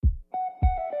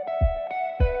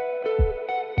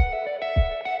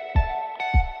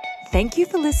Thank you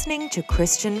for listening to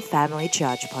Christian Family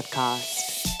Church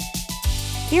Podcast.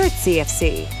 Here at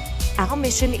CFC, our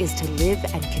mission is to live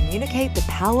and communicate the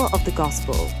power of the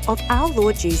gospel of our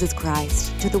Lord Jesus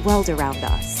Christ to the world around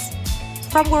us.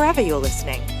 From wherever you're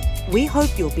listening, we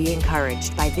hope you'll be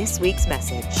encouraged by this week's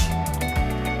message.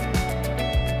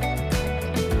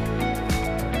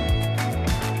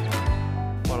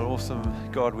 What an awesome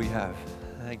God we have.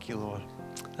 Thank you, Lord.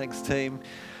 Thanks, team.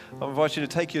 I invite you to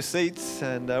take your seats,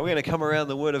 and we're going to come around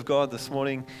the Word of God this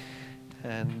morning,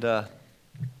 and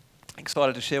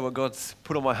excited to share what God's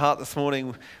put on my heart this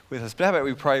morning with us. But how about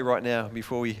we pray right now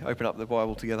before we open up the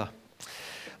Bible together?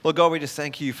 Lord God, we just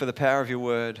thank you for the power of your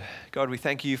Word. God, we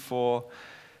thank you for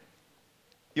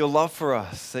your love for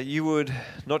us, that you would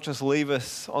not just leave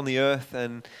us on the earth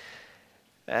and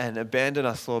abandon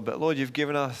us, Lord, but Lord, you've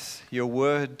given us your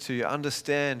word to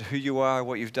understand who you are,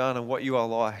 what you've done, and what you are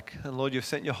like. And Lord, you've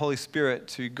sent your Holy Spirit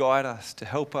to guide us, to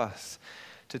help us,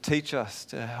 to teach us,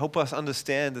 to help us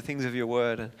understand the things of your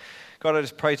word. And God, I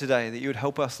just pray today that you would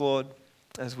help us, Lord,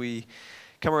 as we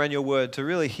come around your word, to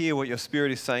really hear what your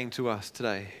Spirit is saying to us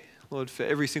today. Lord, for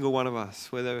every single one of us,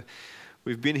 whether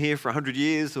we've been here for 100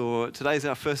 years or today's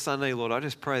our first Sunday, Lord, I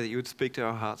just pray that you would speak to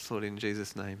our hearts, Lord, in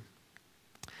Jesus' name.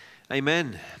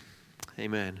 Amen.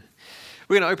 Amen.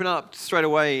 We're going to open up straight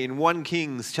away in 1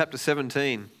 Kings chapter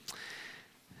 17.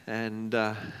 And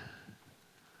if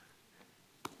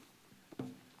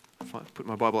I put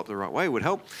my Bible up the right way, it would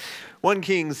help. 1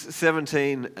 Kings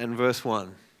 17 and verse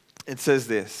 1. It says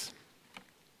this.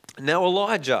 Now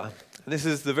Elijah, and this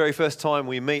is the very first time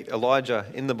we meet Elijah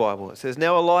in the Bible. It says,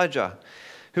 Now Elijah,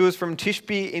 who was from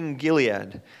Tishbe in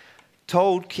Gilead,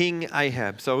 told King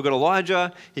Ahab. So we've got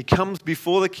Elijah, he comes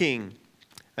before the king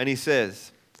and he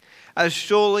says, As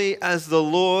surely as the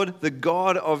Lord, the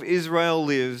God of Israel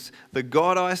lives, the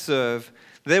God I serve,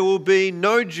 there will be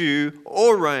no dew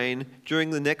or rain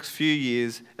during the next few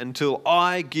years until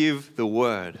I give the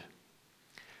word.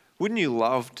 Wouldn't you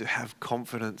love to have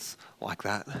confidence like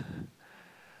that?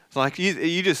 It's like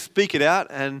you just speak it out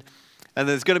and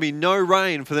there's going to be no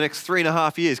rain for the next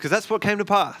 3.5 years, because that's what came to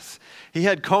pass. He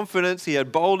had confidence, he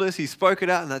had boldness, he spoke it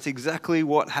out, and that's exactly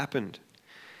what happened.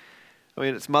 I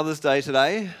mean, it's Mother's Day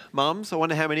today, mums. I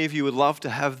wonder how many of you would love to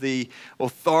have the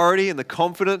authority and the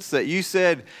confidence that you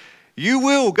said, you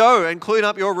will go and clean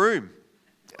up your room.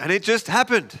 And it just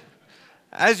happened.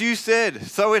 As you said,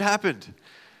 so it happened.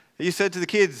 You said to the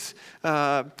kids,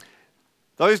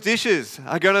 those dishes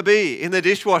are going to be in the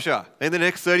dishwasher in the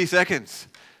next 30 seconds.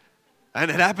 And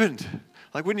it happened.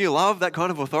 Like, wouldn't you love that kind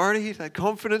of authority, that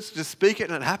confidence to just speak it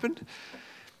and it happened?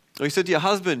 Or you said to your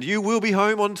husband, you will be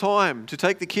home on time to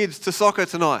take the kids to soccer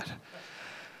tonight.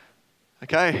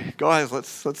 Okay, guys,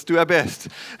 let's do our best.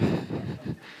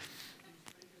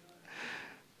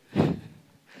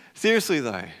 Seriously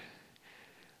though,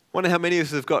 wonder how many of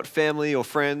us have got family or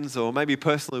friends, or maybe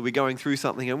personally we're going through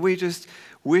something and we just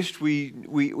wished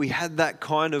we had that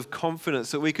kind of confidence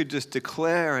that we could just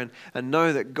declare and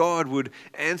know that God would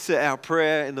answer our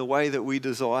prayer in the way that we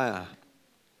desire.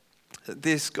 That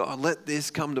this, God, let this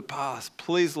come to pass.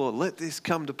 Please, Lord, let this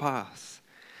come to pass.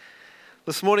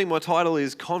 This morning my title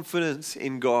is Confidence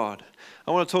in God.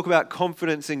 I want to talk about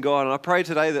confidence in God, and I pray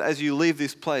today that as you leave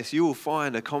this place, you will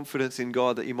find a confidence in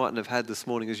God that you mightn't have had this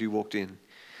morning as you walked in.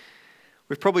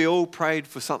 We've probably all prayed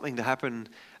for something to happen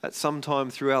at some time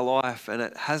through our life, and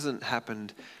it hasn't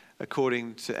happened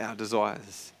according to our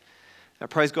desires. Now,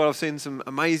 praise God, I've seen some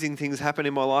amazing things happen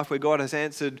in my life where God has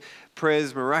answered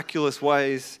prayers miraculous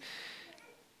ways,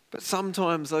 but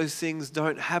sometimes those things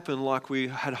don't happen like we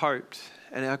had hoped,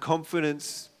 and our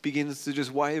confidence begins to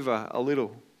just waver a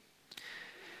little.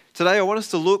 Today, I want us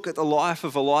to look at the life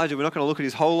of Elijah. We're not going to look at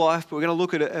his whole life, but we're going to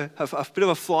look at a bit of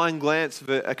a flying glance of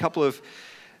a couple of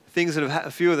things that have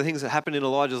a few of the things that happened in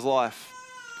Elijah's life.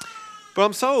 But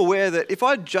I'm so aware that if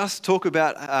I just talk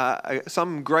about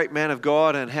some great man of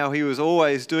God and how he was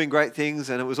always doing great things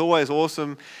and it was always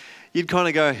awesome, you'd kind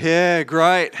of go, yeah,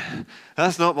 great.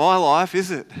 That's not my life,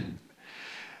 is it? Have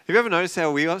you ever noticed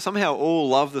how we somehow all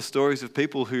love the stories of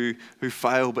people who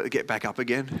fail but get back up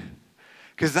again?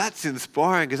 Because that's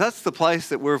inspiring, because that's the place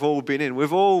that we've all been in.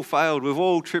 We've all failed, we've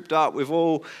all tripped up, we've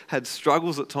all had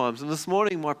struggles at times. And this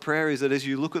morning my prayer is that as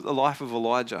you look at the life of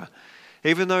Elijah,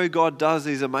 even though God does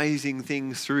these amazing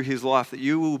things through his life, that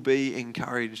you will be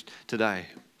encouraged today,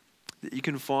 that you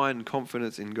can find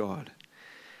confidence in God.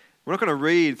 We're not going to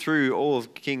read through all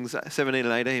of Kings 17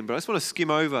 and 18, but I just want to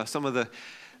skim over some of the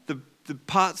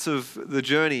parts of the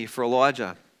journey for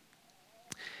Elijah.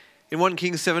 In 1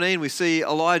 Kings 17, we see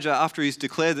Elijah, after he's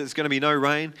declared that there's going to be no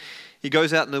rain, he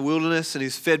goes out in the wilderness and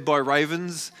he's fed by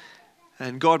ravens.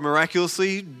 And God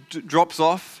miraculously drops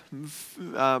off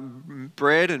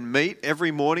bread and meat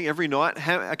every morning, every night.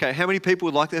 How many people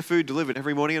would like their food delivered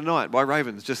every morning and night by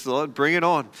ravens? Just bring it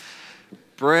on.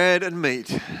 Bread and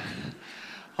meat.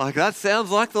 Like, that sounds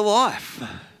like the life.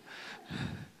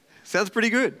 Sounds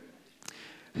pretty good.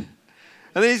 And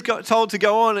then he's told to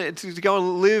go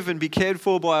and live and be cared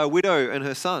for by a widow and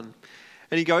her son.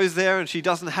 And he goes there and she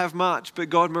doesn't have much, but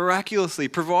God miraculously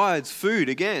provides food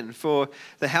again for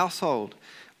the household,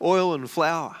 oil and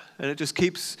flour. And it just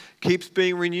keeps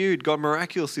being renewed. God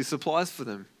miraculously supplies for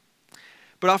them.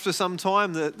 But after some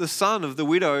time, the son of the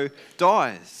widow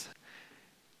dies.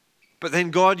 But then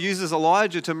God uses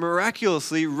Elijah to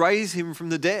miraculously raise him from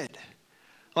the dead.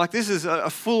 Like, this is a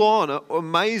full-on,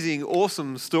 amazing,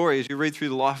 awesome story as you read through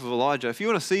the life of Elijah. If you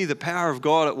want to see the power of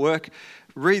God at work,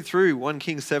 read through 1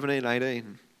 Kings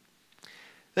 17:18.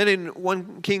 Then in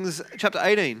 1 Kings chapter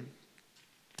 18,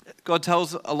 God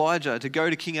tells Elijah to go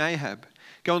to King Ahab,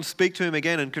 go and speak to him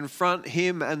again and confront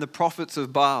him and the prophets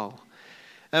of Baal.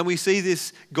 And we see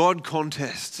this God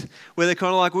contest where they're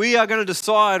kind of like, we are going to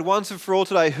decide once and for all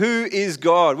today who is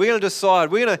God. We're going to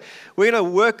decide. We're going to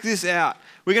work this out.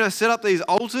 We're going to set up these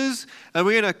altars and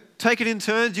we're going to take it in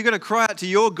turns. You're going to cry out to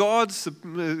your gods,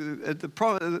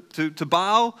 to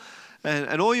Baal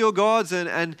and all your gods.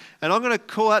 And I'm going to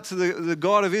call out to the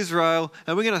God of Israel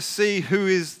and we're going to see who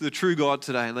is the true God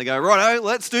today. And they go, righto,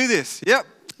 let's do this. Yep.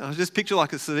 I just picture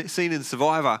like a scene in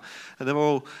Survivor, and they're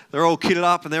all kitted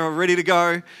up and they're all ready to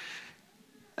go.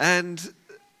 And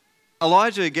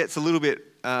Elijah gets a little bit,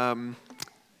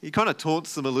 he kind of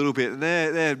taunts them a little bit, and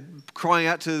they're crying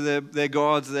out to their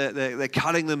gods. They're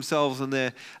cutting themselves, and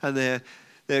they're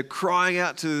crying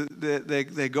out to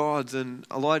their gods. And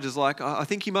Elijah's like, I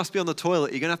think he must be on the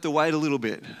toilet. You're gonna have to wait a little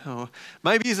bit, or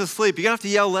maybe he's asleep. You're gonna have to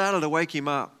yell louder to wake him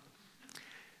up.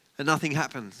 And nothing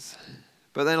happens.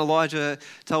 But then Elijah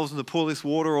tells them to pour this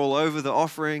water all over the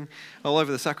offering, all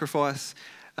over the sacrifice.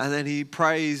 And then he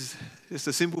prays just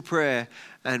a simple prayer,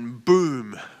 and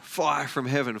boom, fire from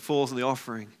heaven falls on the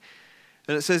offering.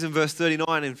 And it says in verse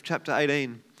 39 in chapter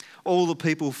 18, all the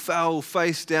people fell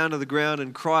face down to the ground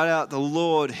and cried out, the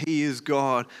Lord, He is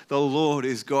God. The Lord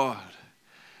is God.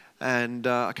 And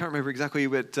I can't remember exactly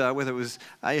whether it was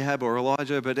Ahab or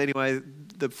Elijah, but anyway,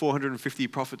 the 450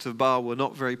 prophets of Baal were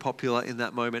not very popular in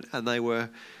that moment, and they were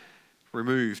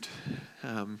removed.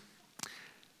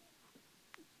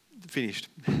 Finished.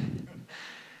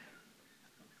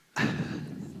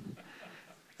 And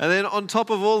then on top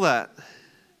of all that,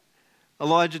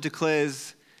 Elijah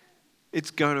declares it's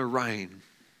going to rain.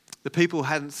 The people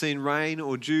hadn't seen rain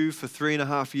or dew for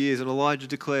 3.5 years, and Elijah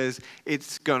declares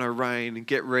it's going to rain and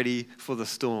get ready for the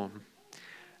storm.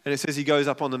 And it says he goes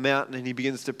up on the mountain and he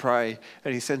begins to pray,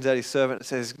 and he sends out his servant and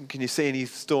says, can you see any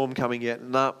storm coming yet?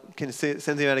 No. Can you see it?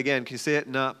 Sends him out again. Can you see it?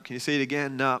 No. Can you see it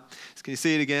again? No. Can you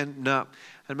see it again? No.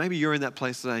 And maybe you're in that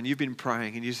place today and you've been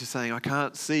praying and you're just saying, I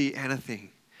can't see anything.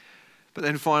 But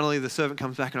then finally the servant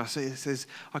comes back and says,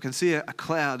 I can see a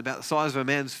cloud about the size of a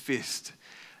man's fist.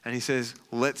 And he says,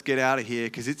 let's get out of here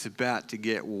because it's about to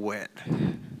get wet.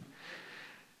 And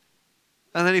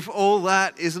then if all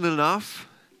that isn't enough,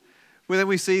 well, then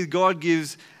we see God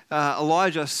gives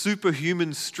Elijah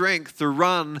superhuman strength to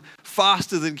run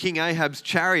faster than King Ahab's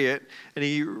chariot. And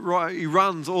he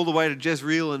runs all the way to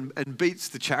Jezreel and beats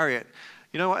the chariot.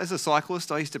 You know what, as a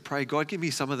cyclist, I used to pray, God, give me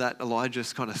some of that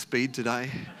Elijah's kind of speed today.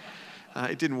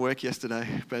 It didn't work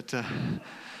yesterday, but...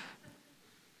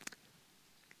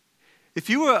 If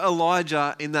you were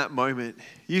Elijah in that moment,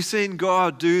 you've seen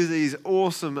God do these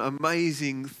awesome,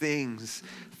 amazing things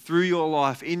through your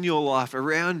life, in your life,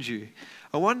 around you.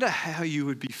 I wonder how you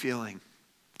would be feeling.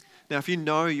 Now, if you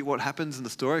know what happens in the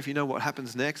story, if you know what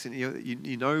happens next, and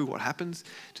you know what happens,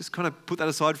 just kind of put that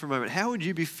aside for a moment. How would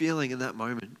you be feeling in that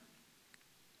moment?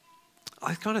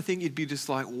 I kind of think you'd be just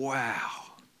like, wow,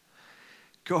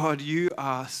 God, you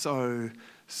are so,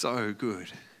 so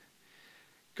good.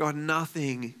 God,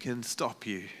 nothing can stop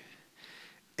you.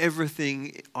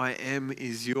 Everything I am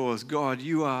is yours. God,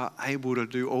 you are able to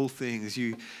do all things.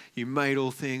 You made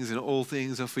all things, and all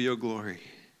things are for your glory.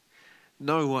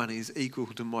 No one is equal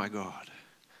to my God.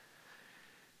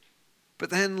 But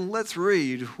then let's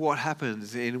read what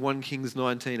happens in 1 Kings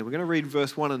 19. And we're going to read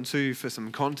verse 1 and 2 for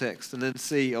some context, and then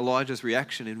see Elijah's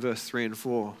reaction in verse 3 and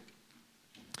 4.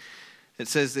 It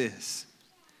says this.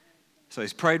 So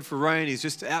he's prayed for rain. He's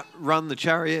just outrun the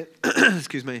chariot.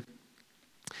 Excuse me.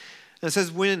 And it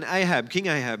says, when King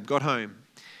Ahab got home,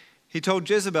 he told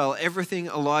Jezebel everything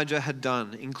Elijah had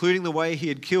done, including the way he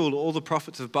had killed all the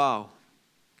prophets of Baal.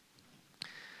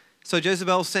 So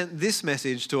Jezebel sent this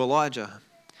message to Elijah.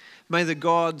 May the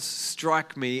gods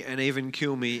strike me and even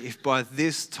kill me if by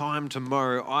this time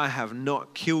tomorrow I have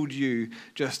not killed you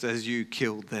just as you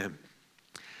killed them."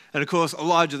 And of course,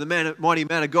 Elijah, the mighty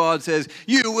man of God, says,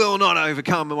 "You will not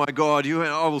overcome, my God.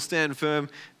 I will stand firm."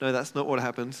 No, that's not what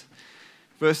happens.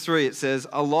 Verse 3, it says,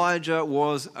 Elijah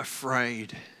was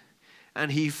afraid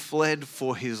and he fled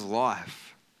for his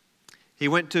life. He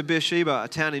went to Beersheba, a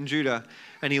town in Judah,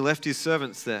 and he left his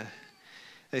servant there.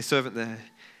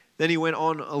 Then he went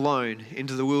on alone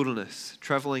into the wilderness,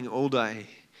 traveling all day.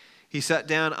 He sat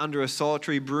down under a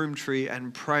solitary broom tree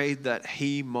and prayed that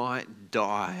he might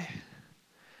die.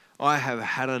 "I have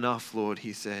had enough, Lord,"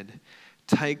 he said.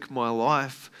 "Take my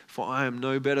life, for I am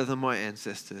no better than my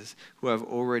ancestors who have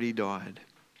already died."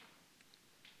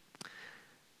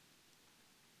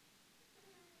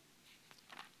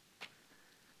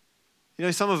 You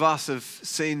know, some of us have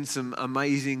seen some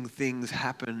amazing things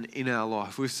happen in our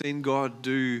life. We've seen God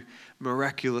do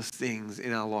miraculous things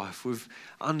in our life. We've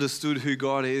understood who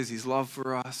God is, His love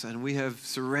for us, and we have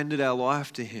surrendered our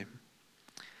life to Him.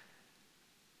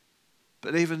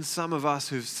 But even some of us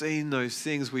who've seen those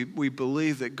things, we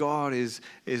believe that God is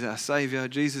our Savior.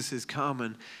 Jesus has come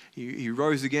and He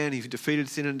rose again. He's defeated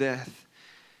sin and death.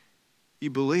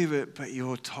 You believe it, but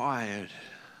you're tired.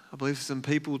 I believe some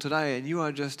people today, and you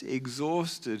are just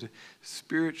exhausted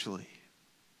spiritually.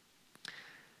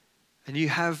 And you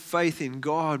have faith in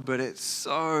God, but it's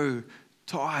so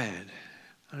tired.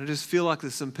 And I just feel like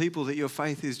there's some people that your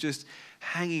faith is just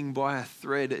hanging by a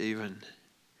thread even.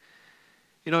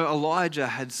 You know, Elijah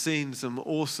had seen some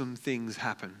awesome things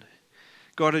happen.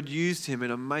 God had used him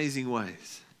in amazing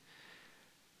ways.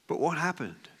 But what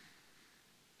happened?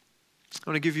 I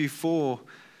want to give you 4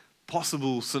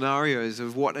 possible scenarios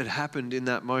of what had happened in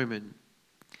that moment.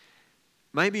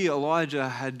 Maybe Elijah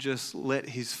had just let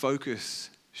his focus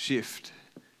shift.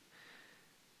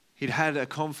 He'd had a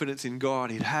confidence in God.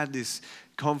 He'd had this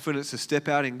confidence to step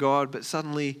out in God, but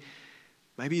suddenly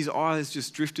maybe his eyes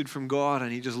just drifted from God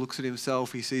and he just looks at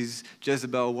himself. He sees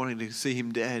Jezebel wanting to see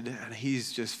him dead and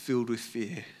he's just filled with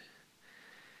fear.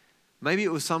 Maybe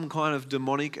it was some kind of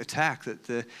demonic attack that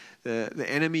the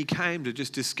enemy came to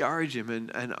just discourage him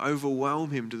and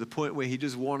overwhelm him to the point where he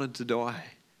just wanted to die.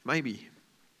 Maybe.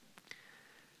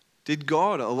 Did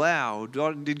God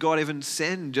even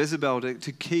send Jezebel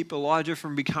to keep Elijah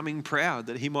from becoming proud,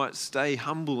 that he might stay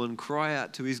humble and cry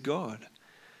out to his God?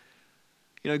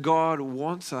 You know, God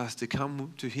wants us to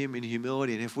come to Him in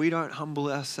humility, and if we don't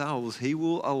humble ourselves, He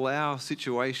will allow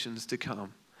situations to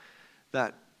come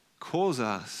that cause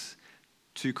us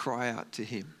to cry out to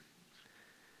Him.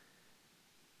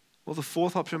 Well, the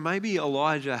 4th option, maybe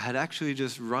Elijah had actually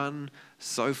just run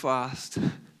so fast,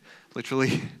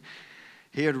 literally.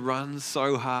 He had run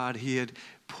so hard, he had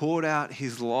poured out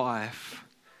his life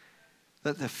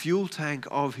that the fuel tank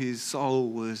of his soul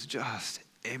was just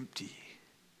empty.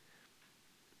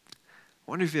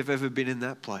 I wonder if you've ever been in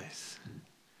that place.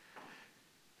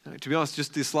 To be honest,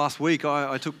 just this last week,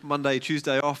 I took Monday,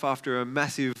 Tuesday off after a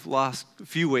massive last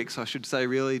few weeks, I should say,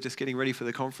 really, just getting ready for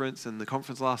the conference and the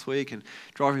conference last week and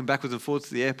driving backwards and forwards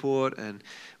to the airport. And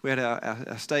we had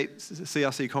our state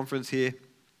CRC conference here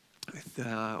with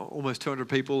almost 200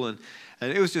 people. And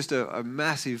it was just a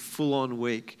massive, full-on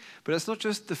week. But it's not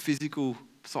just the physical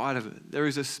side of it. There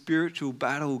is a spiritual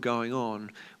battle going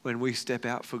on when we step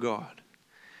out for God.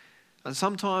 And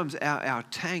sometimes our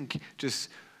tank just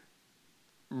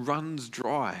runs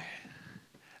dry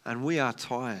and we are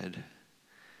tired.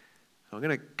 I'm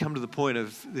going to come to the point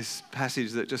of this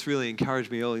passage that just really encouraged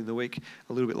me early in the week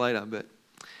a little bit later. But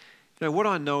you know, what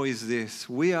I know is this: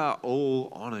 we are all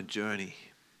on a journey.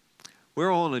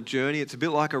 We're all on a journey. It's a bit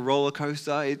like a roller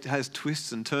coaster. It has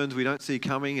twists and turns we don't see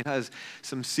coming. It has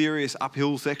some serious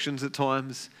uphill sections at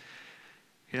times.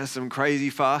 It has some crazy,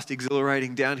 fast,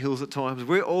 exhilarating downhills at times.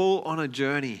 We're all on a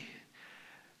journey.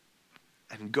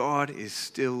 And God is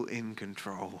still in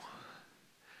control.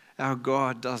 Our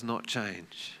God does not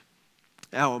change.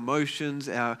 Our emotions,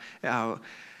 our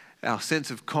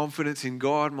sense of confidence in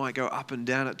God might go up and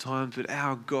down at times, but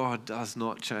our God does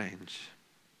not change.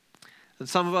 And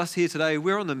some of us here today,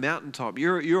 we're on the mountaintop.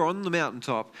 You're on the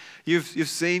mountaintop. You've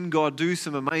seen God do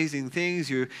some amazing things.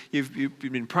 You've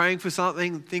been praying for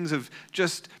something. Things have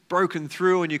just broken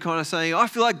through and you're kind of saying, I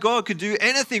feel like God could do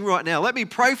anything right now. Let me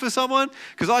pray for someone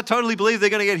because I totally believe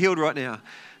they're going to get healed right now.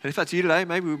 And if that's you today,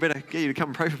 maybe we better get you to come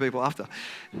and pray for people after.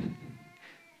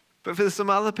 But for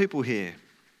some other people here,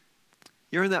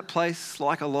 you're in that place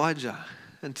like Elijah.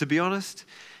 And to be honest,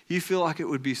 you feel like it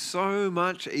would be so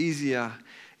much easier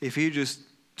if He just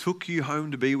took you home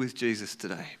to be with Jesus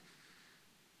today.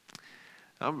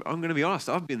 I'm going to be honest,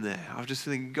 I've been there. I've just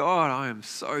thinking, God, I am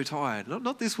so tired.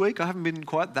 Not this week, I haven't been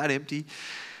quite that empty.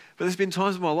 But there's been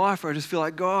times in my life where I just feel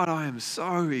like, God, I am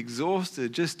so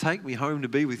exhausted. Just take me home to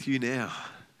be with you now.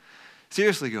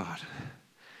 Seriously, God.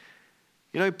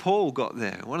 You know, Paul got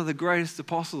there, one of the greatest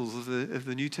apostles of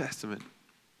the New Testament.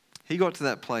 He got to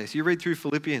that place. You read through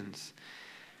Philippians.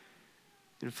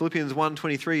 In Philippians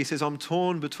 1:23, he says, I'm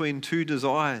torn between two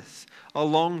desires. I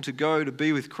long to go to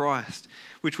be with Christ,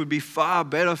 which would be far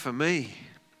better for me.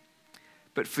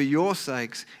 But for your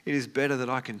sakes, it is better that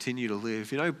I continue to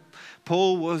live. You know,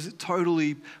 Paul was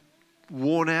totally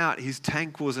worn out. His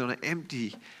tank was on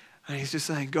empty. And he's just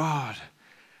saying, God,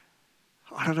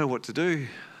 I don't know what to do.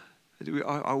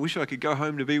 I wish I could go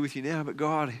home to be with you now, but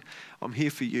God, I'm here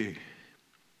for you.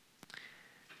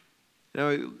 You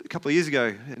know, a couple of years ago,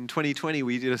 in 2020,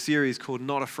 we did a series called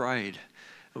Not Afraid.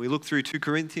 And we looked through 2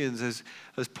 Corinthians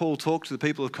as Paul talked to the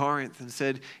people of Corinth and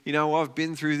said, you know, I've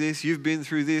been through this, you've been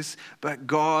through this, but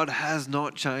God has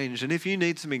not changed. And if you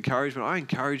need some encouragement, I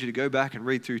encourage you to go back and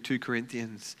read through 2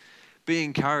 Corinthians. Be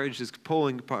encouraged as Paul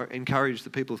encouraged the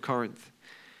people of Corinth.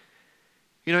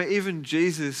 You know, even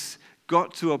Jesus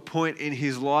got to a point in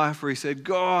his life where he said,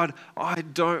 God, I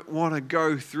don't want to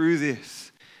go through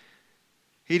this.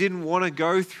 He didn't want to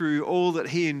go through all that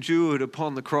he endured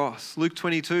upon the cross. Luke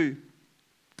 22.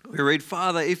 We read,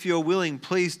 Father, if you're willing,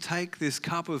 please take this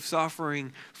cup of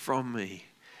suffering from me.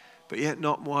 But yet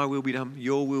not my will be done,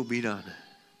 your will be done.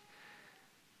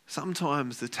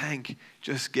 Sometimes the tank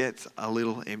just gets a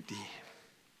little empty.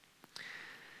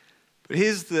 But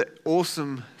here's the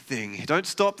awesome thing. Don't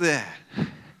stop there.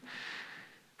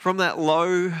 From that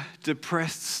low,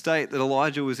 depressed state that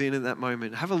Elijah was in at that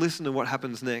moment, have a listen to what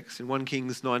happens next in 1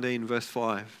 Kings 19, verse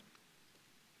 5.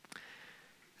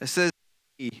 It says,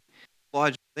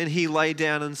 Elijah, then he lay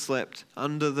down and slept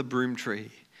under the broom tree.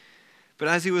 But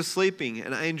as he was sleeping,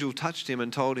 an angel touched him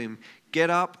and told him, get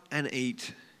up and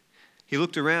eat. He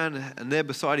looked around, and there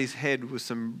beside his head was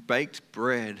some baked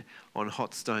bread on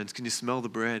hot stones. Can you smell the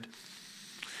bread?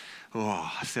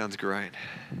 Oh, sounds great.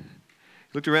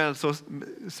 He looked around and saw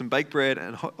some baked bread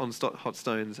and hot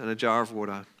stones and a jar of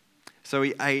water. So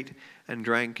he ate and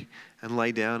drank and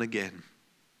lay down again.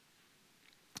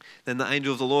 Then the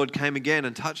angel of the Lord came again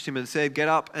and touched him and said, get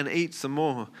up and eat some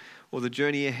more, or the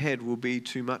journey ahead will be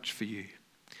too much for you.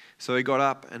 So he got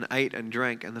up and ate and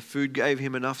drank, and the food gave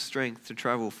him enough strength to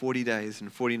travel 40 days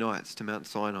and 40 nights to Mount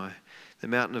Sinai, the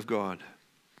mountain of God.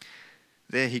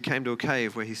 There he came to a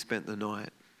cave where he spent the night.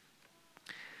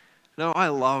 Now, I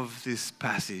love this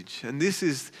passage, and this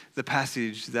is the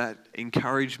passage that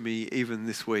encouraged me even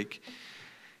this week.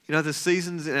 You know, the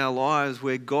seasons in our lives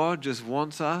where God just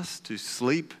wants us to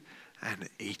sleep and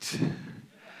eat.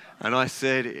 And I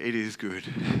said, it is good.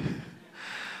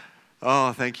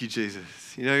 Oh, thank you,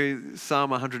 Jesus. You know, Psalm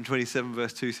 127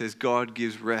 verse 2 says, God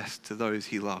gives rest to those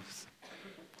he loves.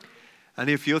 And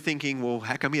if you're thinking, well,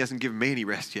 how come he hasn't given me any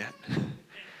rest yet?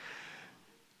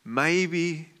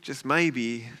 Maybe, just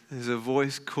maybe, there's a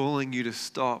voice calling you to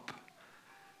stop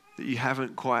that you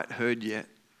haven't quite heard yet.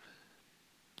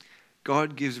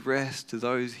 God gives rest to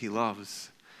those he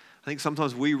loves. I think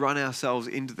sometimes we run ourselves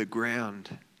into the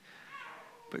ground,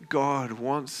 but God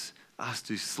wants us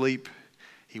to sleep.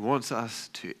 He wants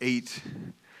us to eat.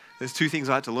 There's 2 things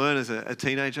I had to learn as a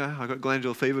teenager. I got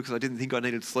glandular fever because I didn't think I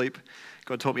needed sleep.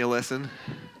 God taught me a lesson.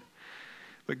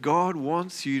 But God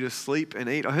wants you to sleep and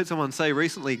eat. I heard someone say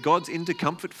recently, God's into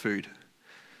comfort food.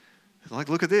 Like,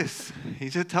 look at this. He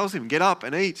just tells him, get up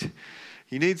and eat.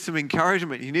 You need some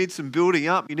encouragement. You need some building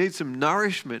up. You need some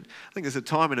nourishment. I think there's a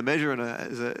time and a measure and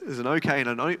there's an okay and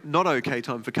a not okay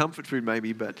time for comfort food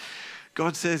maybe, but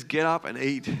God says, get up and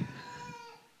eat.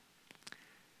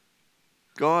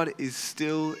 God is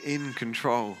still in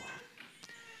control.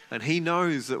 And he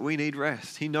knows that we need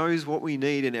rest. He knows what we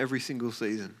need in every single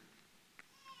season.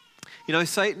 You know,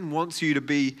 Satan wants you to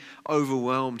be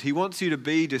overwhelmed. He wants you to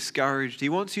be discouraged. He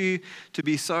wants you to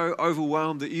be so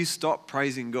overwhelmed that you stop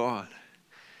praising God.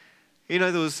 You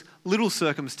know, there was little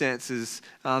circumstances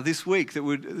this week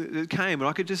that came, and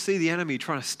I could just see the enemy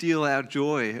trying to steal our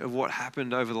joy of what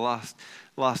happened over the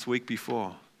last week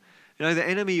before. You know, the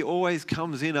enemy always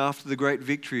comes in after the great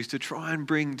victories to try and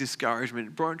bring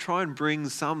discouragement, try and bring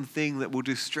something that will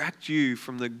distract you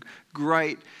from the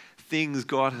great things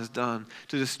God has done,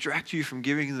 to distract you from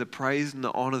giving him the praise and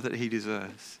the honor that he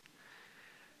deserves.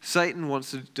 Satan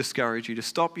wants to discourage you, to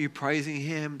stop you praising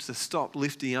him, to stop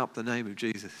lifting up the name of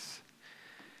Jesus.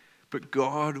 But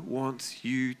God wants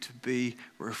you to be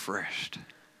refreshed.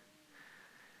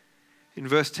 In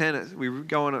verse 10, we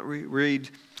go on and read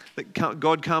that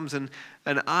God comes and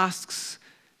asks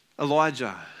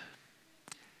Elijah.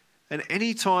 And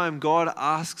anytime God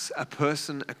asks a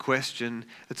person a question,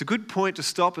 it's a good point to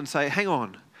stop and say, hang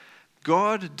on,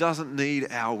 God doesn't need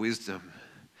our wisdom.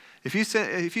 If you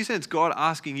sense God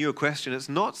asking you a question, it's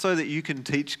not so that you can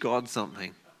teach God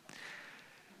something.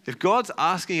 If God's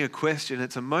asking a question,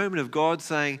 it's a moment of God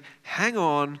saying, hang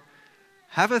on,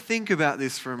 have a think about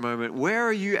this for a moment. Where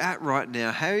are you at right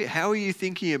now? How are you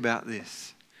thinking about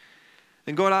this?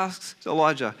 And God asks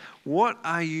Elijah, what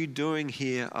are you doing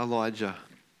here, Elijah?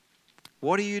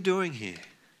 What are you doing here?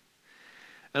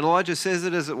 And Elijah says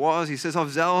it as it was. He says,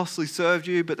 I've zealously served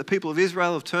you, but the people of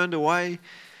Israel have turned away.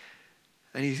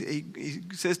 And he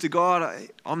says to God,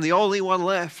 I'm the only one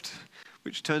left,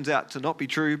 which turns out to not be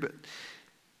true, but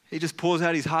he just pours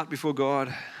out his heart before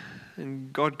God,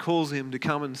 and God calls him to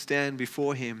come and stand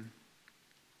before him.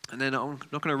 And then I'm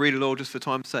not going to read it all just for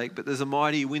time's sake, but there's a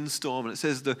mighty windstorm, and it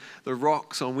says the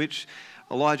rocks on which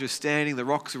Elijah's standing, the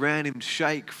rocks around him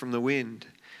shake from the wind.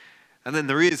 And then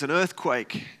there is an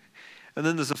earthquake, and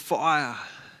then there's a fire.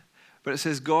 But it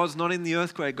says God's not in the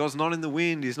earthquake, God's not in the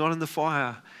wind, he's not in the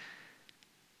fire.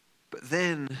 But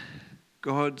then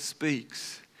God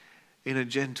speaks in a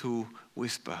gentle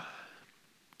whisper.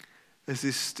 As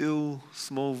this still,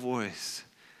 small voice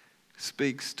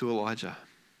speaks to Elijah.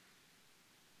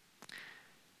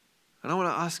 And I want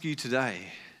to ask you today,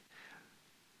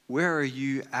 where are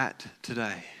you at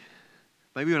today?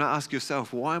 Maybe you want to ask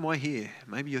yourself, why am I here?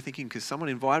 Maybe you're thinking, because someone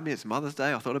invited me, it's Mother's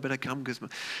Day, I thought I'd better come.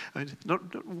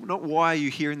 Not why are you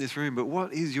here in this room, but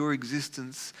what is your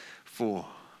existence for?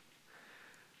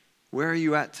 Where are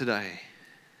you at today?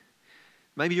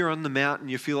 Maybe you're on the mountain,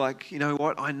 you feel like, you know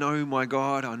what, I know my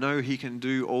God, I know he can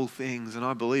do all things, and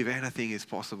I believe anything is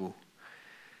possible.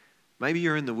 Maybe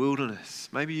you're in the wilderness.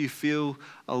 Maybe you feel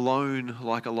alone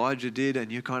like Elijah did,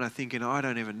 and you're kind of thinking, I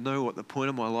don't even know what the point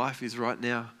of my life is right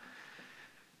now.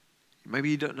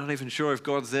 Maybe you're not even sure if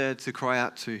God's there to cry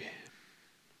out to.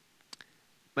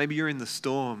 Maybe you're in the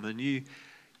storm and you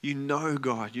know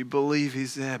God, you believe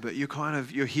he's there, but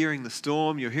you're hearing the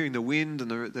storm, you're hearing the wind and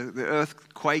the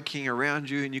earth quaking around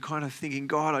you, and you're kind of thinking,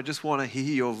 God, I just want to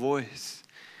hear your voice.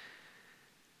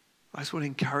 I just want to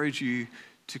encourage you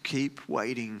to keep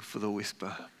waiting for the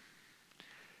whisper.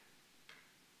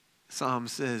 Psalm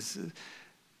says,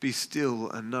 be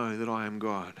still and know that I am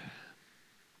God.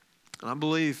 And I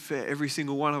believe for every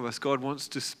single one of us, God wants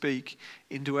to speak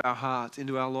into our hearts,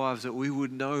 into our lives, that we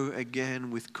would know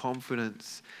again with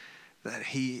confidence that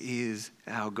he is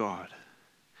our God.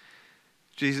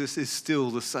 Jesus is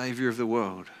still the Savior of the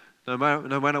world. No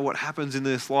matter what happens in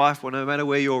this life, or no matter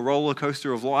where your roller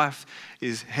coaster of life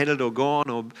is headed or gone,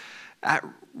 or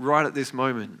right at this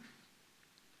moment,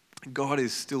 God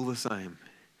is still the same.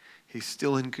 He's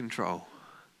still in control.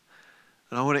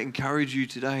 And I want to encourage you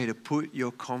today to put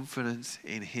your confidence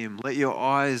in him. Let your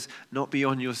eyes not be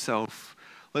on yourself.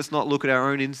 Let's not look at our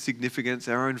own insignificance,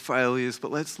 our own failures, but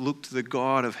let's look to the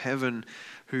God of heaven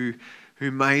who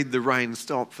made the rain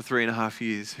stop for 3.5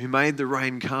 years, who made the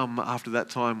rain come after that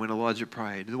time when Elijah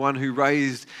prayed, the one who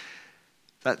raised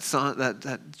that son,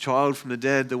 that child from the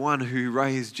dead, the one who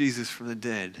raised Jesus from the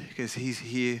dead, because he's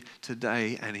here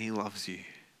today and he loves you.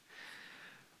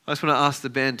 I just want to ask the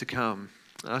band to come.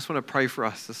 I just want to pray for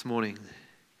us this morning.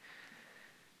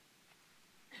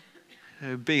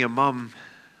 Being a mum,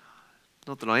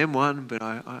 not that I am one, but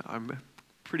I'm a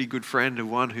pretty good friend of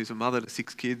one who's a mother to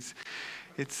 6 kids.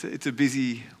 It's a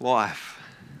busy life.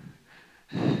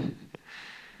 You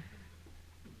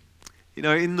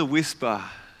know, in the whisper,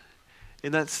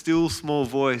 in that still small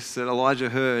voice that Elijah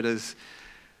heard as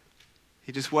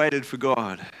he just waited for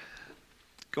God,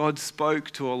 God spoke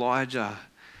to Elijah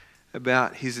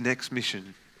about his next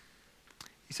mission.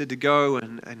 He said to go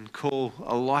and call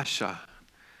Elisha.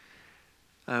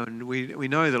 And we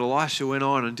know that Elisha went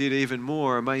on and did even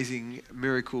more amazing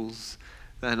miracles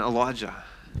than Elijah.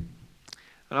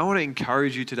 And I want to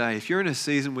encourage you today, if you're in a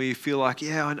season where you feel like,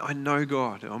 yeah, I know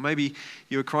God, or maybe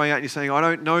you're crying out and you're saying, I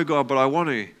don't know God, but I want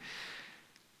to.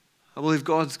 I believe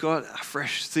God's got a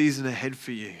fresh season ahead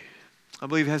for you. I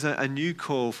believe he has a new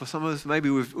call for some of us. Maybe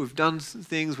we've done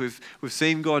things, we've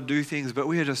seen God do things, but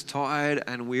we are just tired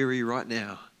and weary right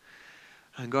now.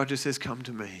 And God just says, come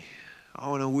to me. I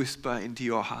want to whisper into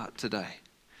your heart today.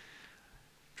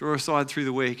 Draw aside through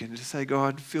the week and just say,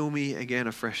 God, fill me again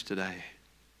afresh today.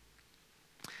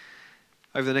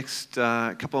 Over the next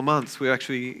couple of months,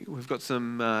 we've got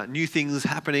some new things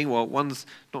happening. Well, one's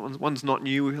not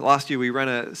new. Last year we ran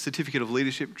a certificate of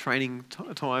leadership training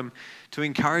time to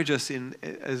encourage us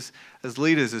as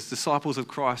leaders, as disciples of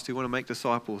Christ who want to make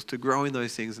disciples, to grow in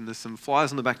those things. And there's some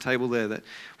flyers on the back table there that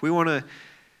we want to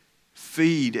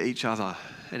feed each other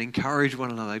and encourage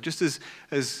one another. Just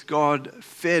as God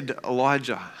fed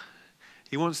Elijah,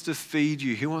 He wants to feed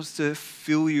you. He wants to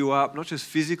fill you up, not just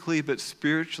physically, but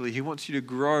spiritually. He wants you to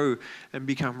grow and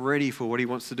become ready for what He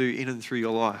wants to do in and through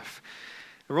your life.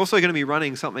 We're also going to be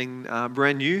running something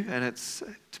brand new, and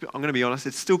I'm going to be honest,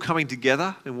 it's still coming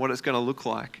together in what it's going to look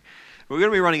like. We're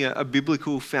going to be running a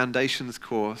biblical foundations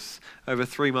course over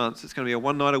 3 months. It's going to be a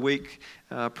 1 night a week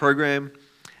program.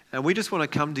 And we just want to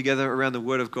come together around the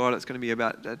Word of God. It's going to be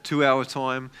about a 2-hour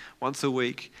time once a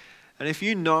week. And if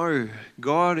you know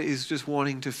God is just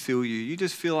wanting to fill you, you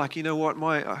just feel like, you know what,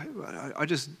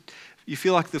 you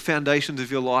feel like the foundations of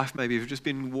your life maybe have just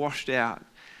been washed out,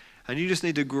 and you just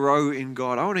need to grow in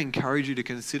God, I want to encourage you to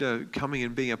consider coming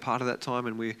and being a part of that time.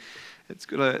 And it's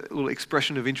got a little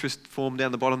expression of interest form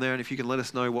down the bottom there. And if you can let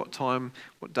us know what time,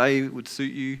 what day would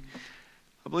suit you.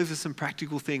 I believe there's some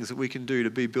practical things that we can do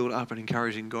to be built up and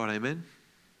encouraging God. Amen.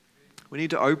 We need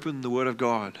to open the Word of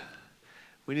God.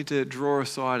 We need to draw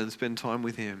aside and spend time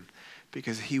with Him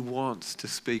because He wants to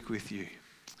speak with you.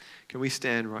 Can we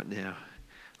stand right now?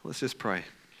 Let's just pray.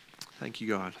 Thank you,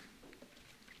 God.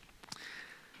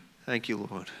 Thank you,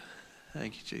 Lord.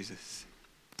 Thank you, Jesus.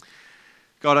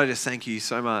 God, I just thank you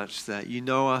so much that you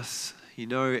know us. You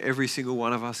know every single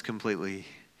one of us completely.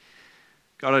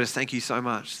 God, I just thank you so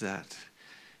much that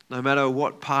no matter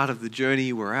what part of the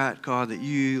journey we're at, God, that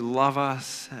you love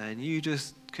us and you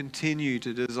just continue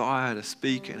to desire to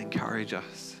speak and encourage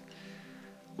us.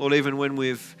 Lord, even when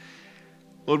we've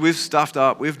stuffed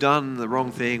up, we've done the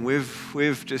wrong thing,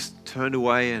 we've just turned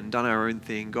away and done our own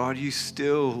thing. God, you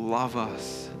still love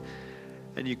us.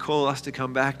 And you call us to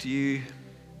come back to you,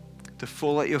 to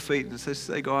fall at your feet and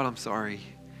say, God, I'm sorry.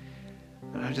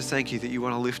 And I just thank you that you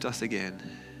want to lift us again.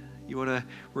 You want to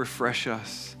refresh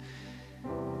us.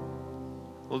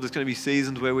 Lord, there's going to be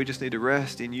seasons where we just need to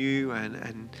rest in you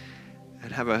and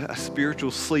have a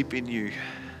spiritual sleep in you.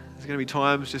 There's going to be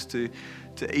times just to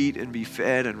eat and be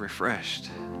fed and refreshed.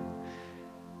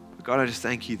 But God, I just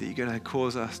thank you that you're going to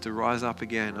cause us to rise up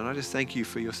again. And I just thank you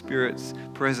for your Spirit's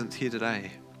presence here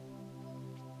today.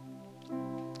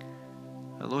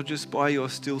 And Lord, just by your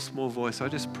still small voice, I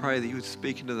just pray that you would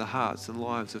speak into the hearts and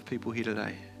lives of people here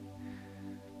today.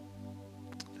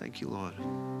 Thank you, Lord.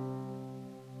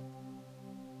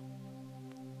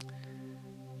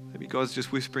 Maybe God's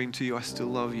just whispering to you, I still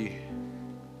love you.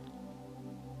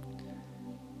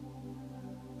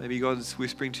 Maybe God's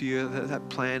whispering to you that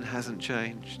plan hasn't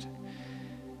changed.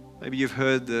 Maybe you've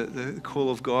heard the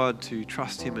call of God to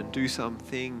trust Him and do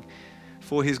something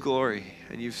for His glory,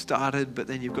 and you've started, but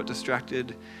then you've got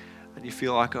distracted, and you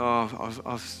feel like,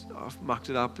 I've mucked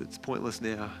it up. It's pointless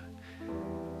now.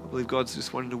 I believe God's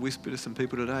just wanting to whisper to some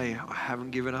people today, I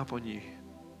haven't given up on you.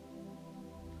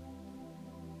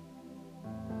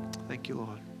 Thank you,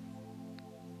 Lord.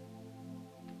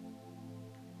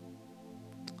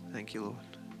 Thank you, Lord.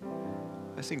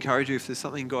 I just encourage you, if there's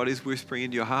something God is whispering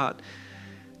into your heart,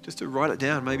 just to write it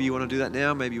down. Maybe you want to do that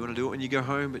now. Maybe you want to do it when you go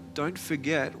home. But don't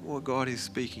forget what God is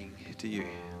speaking to you.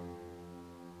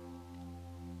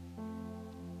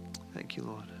 Thank you,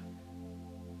 Lord.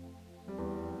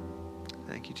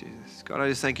 Thank you, Jesus. God, I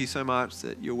just thank you so much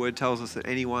that your word tells us that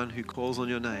anyone who calls on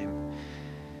your name,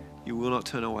 you will not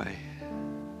turn away.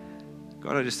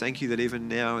 God, I just thank you that even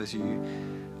now as you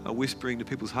are whispering to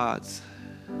people's hearts,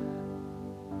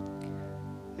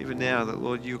 even now that,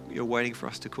 Lord, you're waiting for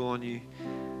us to call on you.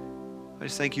 I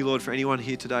just thank you, Lord, for anyone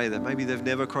here today that maybe they've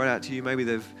never cried out to you, maybe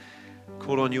they've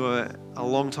called on you a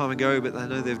long time ago, but they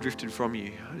know they've drifted from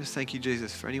you. I just thank you,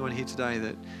 Jesus, for anyone here today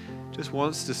that just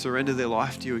wants to surrender their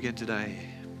life to you again today.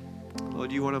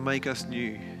 Lord, you want to make us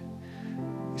new.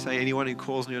 You say anyone who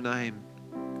calls on your name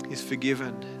is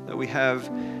forgiven, that we have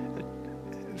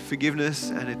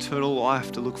forgiveness and eternal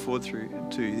life to look forward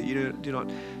to, that you do not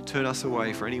turn us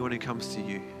away for anyone who comes to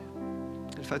you.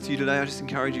 If that's you today, I just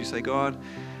encourage you, say, God,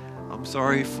 I'm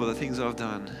sorry for the things I've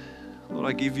done. Lord,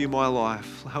 I give you my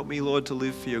life. Help me, Lord, to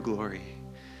live for your glory.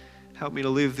 Help me to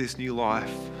live this new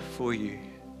life for you.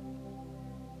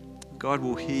 God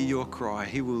will hear your cry.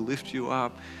 He will lift you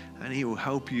up and He will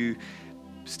help you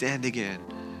stand again.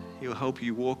 He will help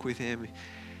you walk with Him.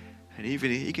 And He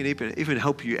can even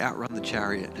help you outrun the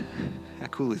chariot. How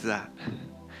cool is that?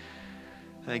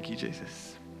 Thank you,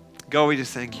 Jesus. God, we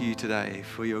just thank you today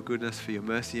for your goodness, for your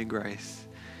mercy and grace.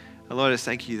 And Lord, I just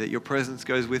thank you that your presence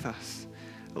goes with us.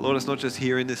 And Lord, it's not just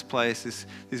here in this place.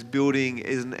 This building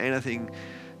isn't anything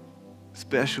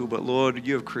special, but Lord,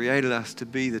 you have created us to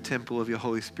be the temple of your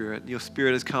Holy Spirit. Your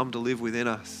Spirit has come to live within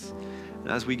us. And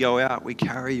as we go out, we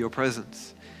carry your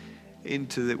presence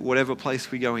into whatever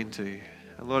place we go into.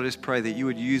 And Lord, I just pray that you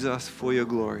would use us for your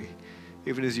glory.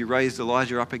 even as you raised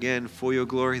Elijah up again for your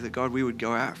glory, that God, we would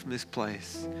go out from this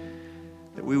place,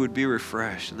 that we would be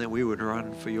refreshed, and that we would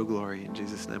run for your glory. In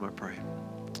Jesus' name I pray.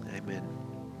 Amen.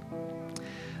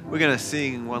 We're going to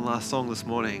sing one last song this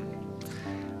morning.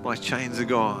 My chains are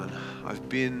gone. I've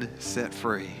been set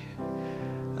free.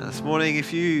 And this morning,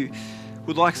 if you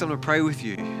would like someone to pray with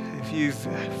you, if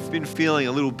you've been feeling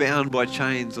a little bound by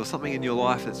chains or something in your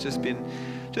life that's just been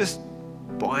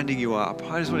binding you up,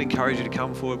 I just want to encourage you to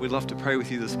come forward. We'd love to pray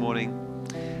with you this morning.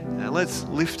 And let's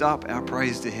lift up our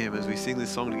praise to him as we sing this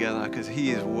song together, because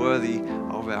he is worthy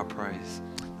of our praise.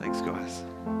 Thanks, guys.